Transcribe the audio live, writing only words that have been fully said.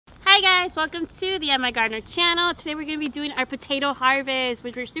Hi guys, welcome to the My Gardener channel. Today we're going to be doing our potato harvest,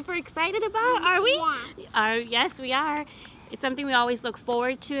 which we're super excited about, are we? Yeah. Yes, we are. It's something we always look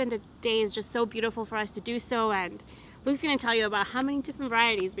forward to, and the day is just so beautiful for us to do so. And Luke's going to tell you about how many different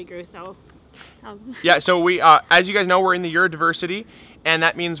varieties we grew. So, yeah. So we, as you guys know, we're in the year of diversity, and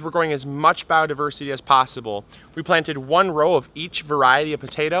that means we're growing as much biodiversity as possible. We planted one row of each variety of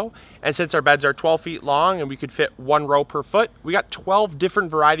potato, and since our beds are 12 feet long and we could fit one row per foot, we got 12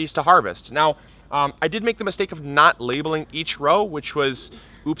 different varieties to harvest. Now, I did make the mistake of not labeling each row, which was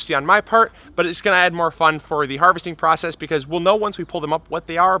oopsie on my part, but it's going to add more fun for the harvesting process because we'll know once we pull them up what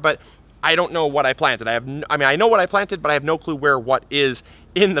they are, but I don't know what I planted. I know what I planted, but I have no clue where what is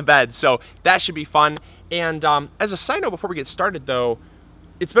in the bed, so that should be fun. And as a side note, before we get started though,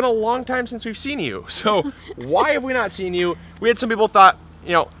 it's been a long time since we've seen you. So why have we not seen you? We had some people thought,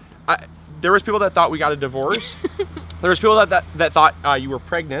 you know, there was people that thought we got a divorce. There was people that thought you were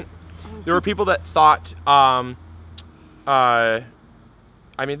pregnant. There were people that thought, I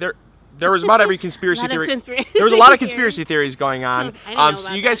mean, there was about every conspiracy theory. There was a lot of conspiracy theories going on.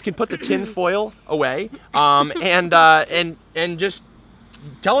 So you guys can put the tin foil away and just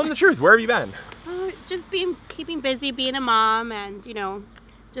tell them the truth. Where have you been? Just keeping busy, being a mom, and you know,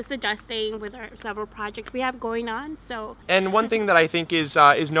 just adjusting with our several projects we have going on. So. And one thing that I think is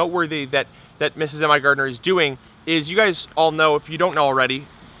noteworthy that Mrs. My Gardener is doing is, you guys all know, if you don't know already,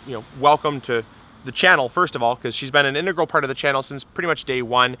 you know, welcome to the channel, first of all, because she's been an integral part of the channel since pretty much day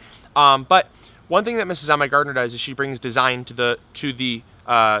one. But one thing that Mrs. My Gardener does is she brings design to the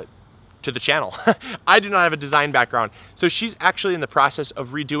channel. I do not have a design background, so she's actually in the process of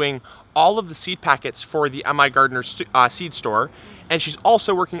redoing all of the seed packets for the My Gardener seed store, and she's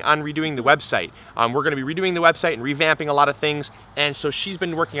also working on redoing the website. We're going to be redoing the website and revamping a lot of things, and so she's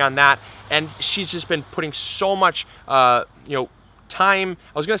been working on that, and she's just been putting so much, you know, time.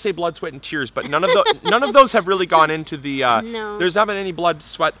 I was gonna say blood, sweat, and tears, but none of those have really gone into the. No. There's not been any blood,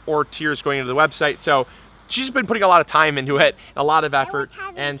 sweat, or tears going into the website. So she's been putting a lot of time into it, a lot of effort,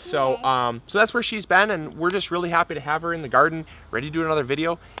 and so that's where she's been, and we're just really happy to have her in the garden, ready to do another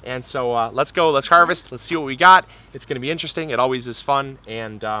video. And so let's go, let's harvest, let's see what we got. It's gonna be interesting. It always is fun,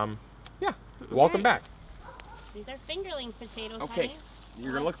 and yeah, welcome back. These are fingerling potatoes. Okay, honey.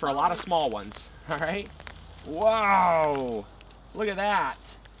 You're gonna look for a lot of small ones. All right. Whoa. Look at that.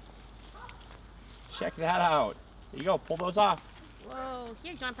 Check that out. There you go, pull those off. Whoa,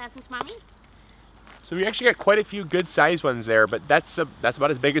 here, do you want to pass them to Mommy? So we actually got quite a few good sized ones there, but that's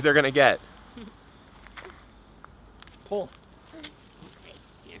about as big as they're gonna get. Pull. Okay,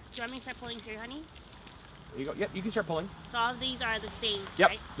 here. Do you want me to start pulling here, honey? There you go, yep, you can start pulling. So all of these are the same, Yep,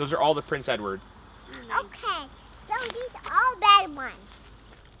 right? Those are all the Prince Edward. Okay, so these are all bad ones.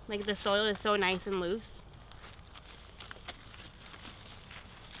 Like the soil is so nice and loose.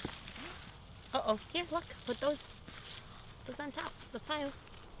 Uh-oh, here, look, put those on top of the pile.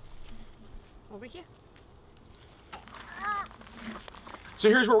 Over here. So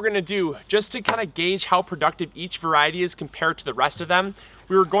here's what we're gonna do, just to kind of gauge how productive each variety is compared to the rest of them.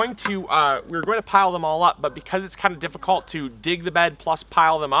 We were going to pile them all up, but because it's kind of difficult to dig the bed plus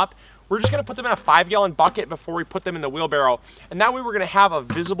pile them up, we're just gonna put them in a 5-gallon bucket before we put them in the wheelbarrow. And that way we're gonna have a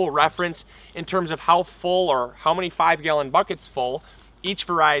visible reference in terms of how full or how many 5-gallon buckets full each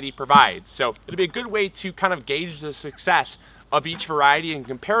variety provides. So it'll be a good way to kind of gauge the success of each variety and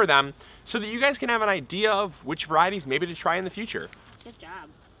compare them so that you guys can have an idea of which varieties maybe to try in the future. Good job.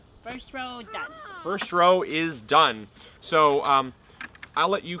 First row done. First row is done. So I'll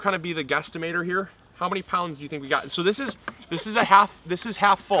let you kind of be the guesstimator here. How many pounds do you think we got? So this is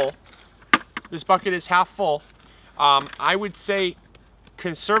half full. This bucket is half full. I would say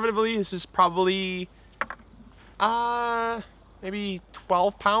conservatively this is probably maybe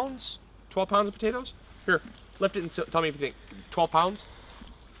 12 pounds? 12 pounds of potatoes? Here, lift it and tell me if you think. 12 pounds?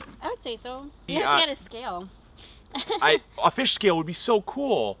 I would say so. You have to get a scale. A fish scale would be so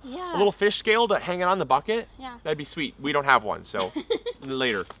cool. Yeah. A little fish scale to hang it on the bucket? Yeah. That'd be sweet. We don't have one, so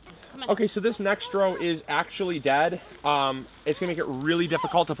later. Okay, so this next row is actually dead. It's gonna make it really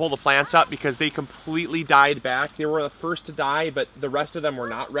difficult to pull the plants up because they completely died back. They were the first to die, but the rest of them were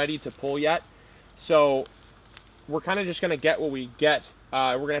not ready to pull yet. So we're kind of just gonna get what we get.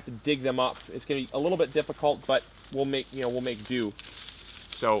 We're gonna have to dig them up. It's gonna be a little bit difficult, but we'll make do.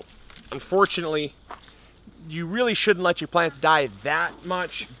 So unfortunately, you really shouldn't let your plants die that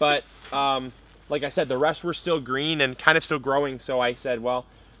much, but like I said, the rest were still green and kind of still growing. So I said, well,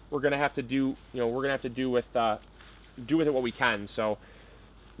 we're gonna have to do, do with it what we can. So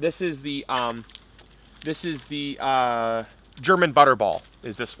this is the German butterball.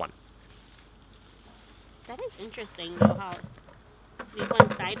 Is this one? That is interesting, though, how these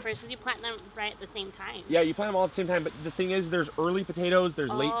ones died first because you plant them right at the same time. Yeah, you plant them all at the same time, but the thing is there's early potatoes,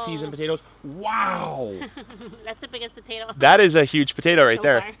 there's late season potatoes. Wow! That's the biggest potato. That is a huge potato right so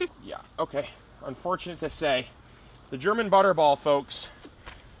there. far. Yeah, okay. Unfortunate to say, the German Butterball folks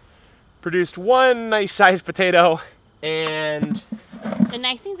produced one nice sized potato, and the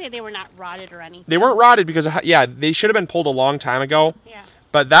nice thing is they were not rotted or anything. they weren't rotted because, yeah, they should have been pulled a long time ago. Yeah.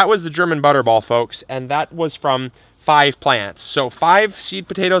 But that was the German Butterball, folks, and that was from 5 plants. So 5 seed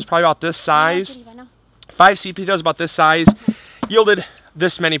potatoes, probably about this size. 5 seed potatoes about this size yielded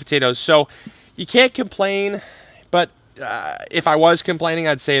this many potatoes. So you can't complain, but if I was complaining,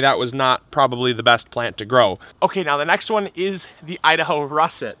 I'd say that was not probably the best plant to grow. Okay, now the next one is the Idaho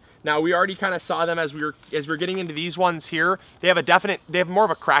Russet. Now we already kind of saw them as we were getting into these ones here. They have more of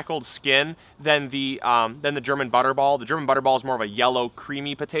a crackled skin than the German Butterball. The German Butterball is more of a yellow,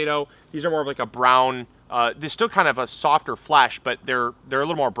 creamy potato. These are more of like a brown. They're still kind of a softer flesh, but they're a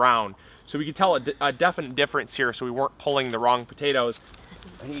little more brown. So we can tell a definite difference here. So we weren't pulling the wrong potatoes.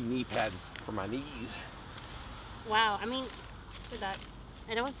 I need knee pads for my knees. Wow, I mean, look at that.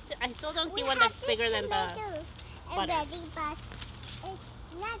 I still don't see one that's bigger than the butter. Not that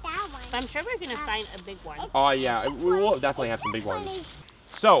one. But I'm sure we're gonna find a big one. Oh yeah, we will definitely have some big ones.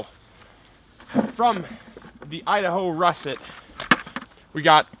 So, from the Idaho Russet, we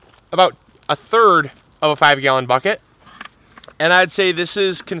got about 1/3 of a 5-gallon bucket. And I'd say this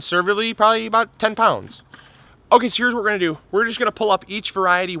is conservatively probably about 10 pounds. Okay, so here's what we're gonna do. We're just gonna pull up each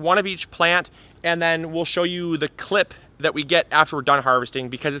variety, one of each plant, and then we'll show you the clip that we get after we're done harvesting,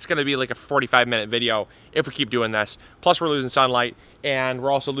 because it's gonna be like a 45-minute video if we keep doing this. Plus we're losing sunlight, and we're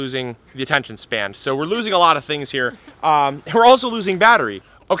also losing the attention span. So we're losing a lot of things here. We're also losing battery.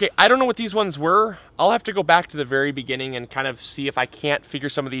 Okay, I don't know what these ones were. I'll have to go back to the very beginning and kind of see if I can't figure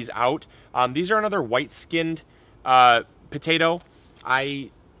some of these out. These are another white-skinned potato.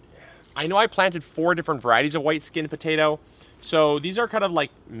 I know I planted 4 different varieties of white-skinned potato. So these are kind of like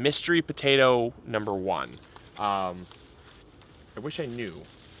mystery potato number 1. I wish I knew.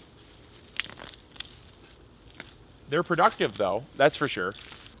 They're productive though, that's for sure.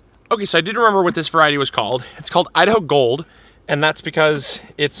 Okay, so I did remember what this variety was called. It's called Idaho Gold, and that's because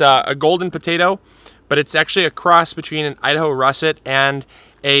it's a golden potato, but it's actually a cross between an Idaho Russet and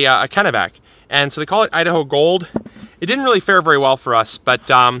a Kennebec. And so they call it Idaho Gold. It didn't really fare very well for us,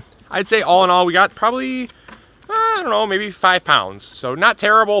 but I'd say all in all, we got probably, I don't know, maybe 5 pounds. So not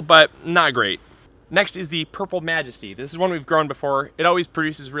terrible, but not great. Next is the Purple Majesty. This is one we've grown before. It always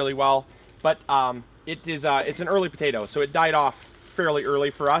produces really well, but it's an early potato, so it died off fairly early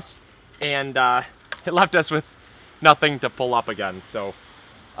for us, and it left us with nothing to pull up again. So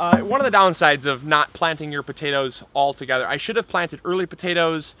one of the downsides of not planting your potatoes all together, I should have planted early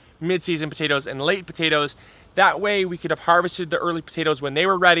potatoes, mid-season potatoes, and late potatoes. That way we could have harvested the early potatoes when they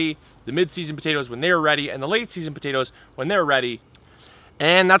were ready, the mid-season potatoes when they were ready, and the late-season potatoes when they were ready.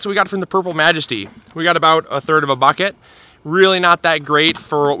 And that's what we got from the Purple Majesty. We got about 1/3 of a bucket. Really not that great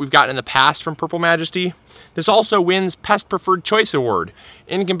for what we've gotten in the past from Purple Majesty. This also wins Pest Preferred Choice Award.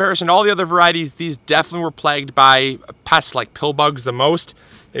 In comparison to all the other varieties, these definitely were plagued by pests like pill bugs the most.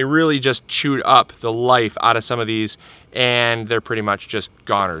 They really just chewed up the life out of some of these, and they're pretty much just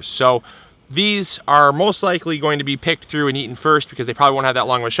goners. So these are most likely going to be picked through and eaten first because they probably won't have that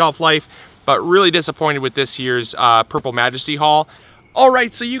long of a shelf life, but really disappointed with this year's Purple Majesty haul. All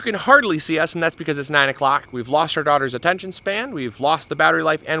right, so you can hardly see us, and that's because it's 9 o'clock. We've lost our daughter's attention span, we've lost the battery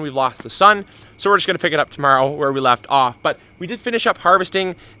life, and we've lost the sun. So we're just gonna pick it up tomorrow where we left off. But we did finish up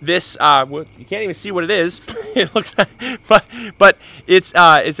harvesting this, well, you can't even see what it is. It looks like, but it's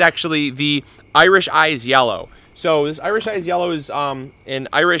actually the Irish Eyes Yellow. So this Irish Eyes Yellow is an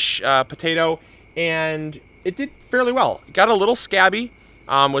Irish potato, and it did fairly well. It got a little scabby,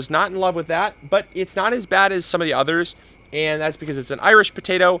 was not in love with that, but it's not as bad as some of the others. And that's because it's an Irish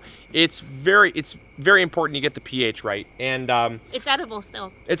potato. It's very important you get the pH right. And it's edible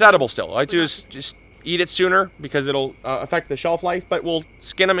still. It's edible still. All I do is just eat it sooner because it'll affect the shelf life. But we'll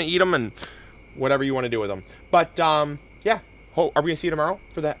skin them and eat them and whatever you want to do with them. But yeah, are we gonna see you tomorrow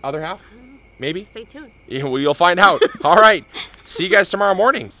for the other half? Maybe. Stay tuned. Yeah, well, you'll find out. All right. See you guys tomorrow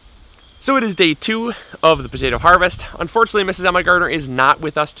morning. So it is day 2 of the potato harvest. Unfortunately, Mrs. Emma Gardner is not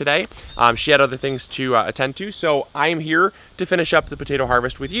with us today. She had other things to attend to, so I am here to finish up the potato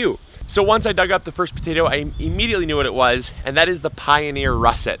harvest with you. So once I dug up the first potato, I immediately knew what it was, and that is the Pioneer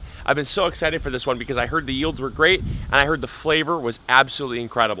Russet. I've been so excited for this one because I heard the yields were great, and I heard the flavor was absolutely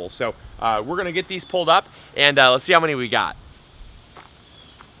incredible. So we're gonna get these pulled up, and let's see how many we got.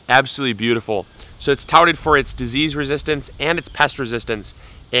 Absolutely beautiful. So it's touted for its disease resistance and its pest resistance,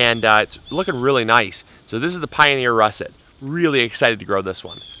 and it's looking really nice. So this is the Pioneer Russet. really excited to grow this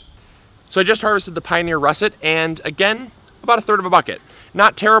one. So I just harvested the Pioneer Russet, and again, about a third of a bucket.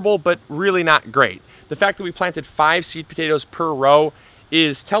 Not terrible, but really not great. The fact that we planted 5 seed potatoes per row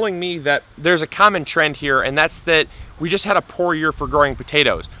is telling me that there's a common trend here, and that's that we just had a poor year for growing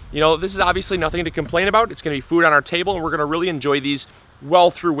potatoes. You know, this is obviously nothing to complain about. It's gonna be food on our table, and we're gonna really enjoy these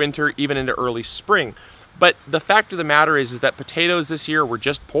well through winter, even into early spring. But the fact of the matter is that potatoes this year were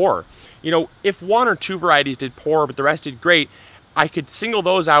just poor. You know, if 1 or 2 varieties did poor, but the rest did great, I could single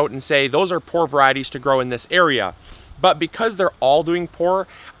those out and say those are poor varieties to grow in this area. But because they're all doing poor,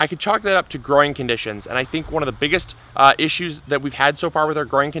 I could chalk that up to growing conditions. And I think one of the biggest issues that we've had so far with our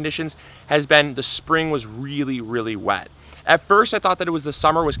growing conditions has been the spring was really, really wet. At first, I thought that it was the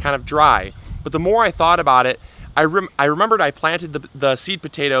summer was kind of dry. But the more I thought about it, I remembered I planted the seed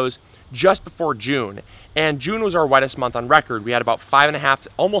potatoes just before June. And June was our wettest month on record. We had about 5.5,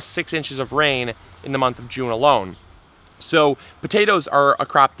 almost 6 inches of rain in the month of June alone. So potatoes are a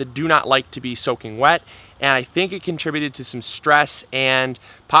crop that do not like to be soaking wet, and I think it contributed to some stress and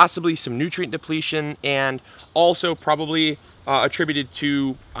possibly some nutrient depletion, and also probably attributed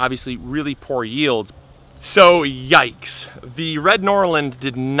to obviously really poor yields. So yikes, the Red Norland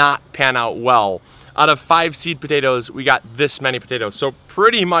did not pan out well. Out of 5 seed potatoes, we got this many potatoes. So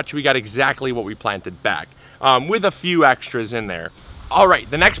pretty much we got exactly what we planted back, with a few extras in there. All right,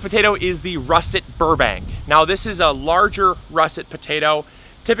 the next potato is the Russet Burbank. Now this is a larger russet potato,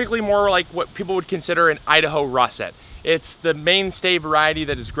 typically more like what people would consider an Idaho russet. It's the mainstay variety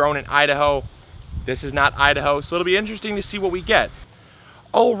that is grown in Idaho. This is not Idaho, so it'll be interesting to see what we get.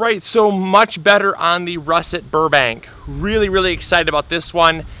 All right, so much better on the Russet Burbank. Really, really excited about this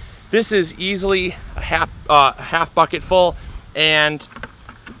one. This is easily a half bucket full, and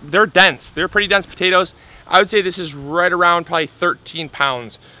they're dense. They're pretty dense potatoes. I would say this is right around probably 13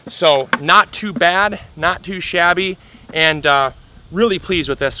 pounds. So not too bad, not too shabby, and really pleased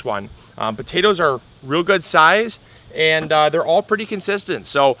with this one. Potatoes are real good size, and they're all pretty consistent.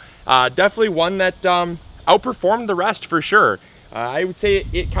 So definitely one that outperformed the rest for sure. I would say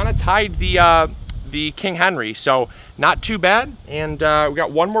it kind of tied the King Henry, so not too bad. And we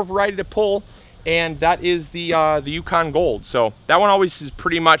got one more variety to pull, and that is the Yukon Gold. So that one always is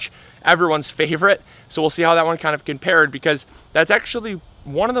pretty much everyone's favorite. So we'll see how that one kind of compared, because that's actually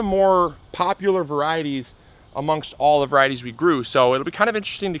one of the more popular varieties amongst all the varieties we grew. So it'll be kind of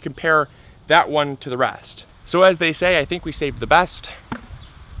interesting to compare that one to the rest. So as they say, I think we saved the best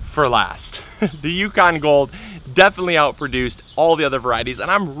for last. The Yukon Gold definitely outproduced all the other varieties,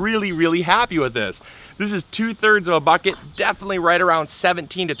 and I'm really, really happy with this. This is 2/3 of a bucket, definitely right around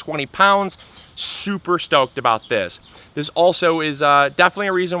 17 to 20 pounds. Super stoked about this. This also is definitely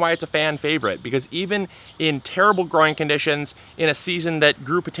a reason why it's a fan favorite, because even in terrible growing conditions, in a season that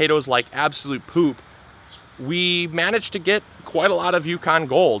grew potatoes like absolute poop, we managed to get quite a lot of Yukon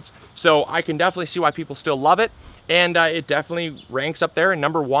Golds. So I can definitely see why people still love it, and it definitely ranks up there in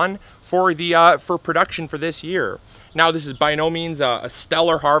 #1 for the for production for this year. Now this is by no means a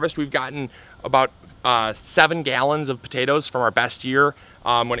stellar harvest. We've gotten about 7 gallons of potatoes from our best year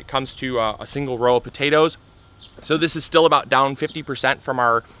when it comes to a single row of potatoes. So this is still about down 50% from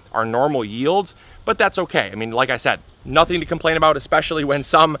our normal yields, but that's okay. I mean, like I said, nothing to complain about, especially when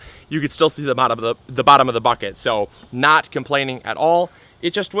some you could still see the bottom of the bucket. So not complaining at all.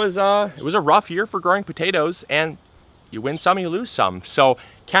 It just was it was a rough year for growing potatoes, and you win some, you lose some. So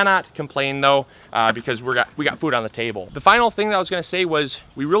cannot complain though, because we got food on the table. The final thing that I was going to say was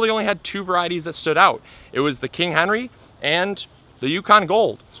we really only had 2 varieties that stood out. It was the King Henry and the Yukon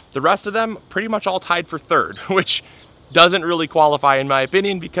Gold. The rest of them pretty much all tied for 3rd, which doesn't really qualify in my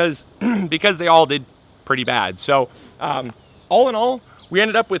opinion, because because they all did pretty bad. So all in all, we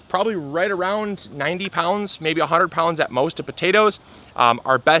ended up with probably right around 90 pounds, maybe 100 pounds at most of potatoes.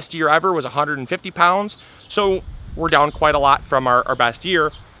 Our best year ever was 150 pounds. So we're down quite a lot from our best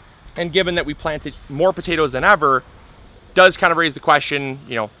year. And given that we planted more potatoes than ever, does kind of raise the question,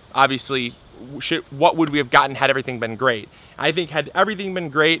 you know, obviously, what would we have gotten had everything been great? I think had everything been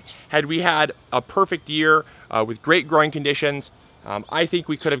great, had we had a perfect year with great growing conditions, I think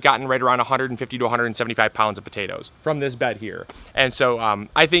we could have gotten right around 150 to 175 pounds of potatoes from this bed here. And so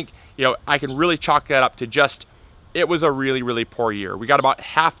I think, you know, I can really chalk that up to just, it was a really, really poor year. We got about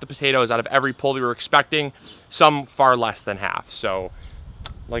half the potatoes out of every pull we were expecting, some far less than half. So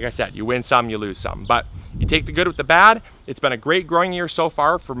like I said, you win some, you lose some, but you take the good with the bad. It's been a great growing year so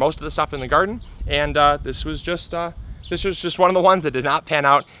far for most of the stuff in the garden, and this was just one of the ones that did not pan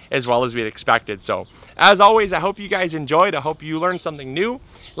out as well as we had expected. So as always, I hope you guys enjoyed. I hope you learned something new.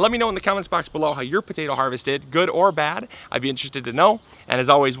 Let me know in the comments box below how your potato harvest did, good or bad. I'd be interested to know. And as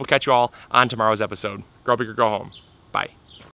always, we'll catch you all on tomorrow's episode. Grow big or go home. Bye.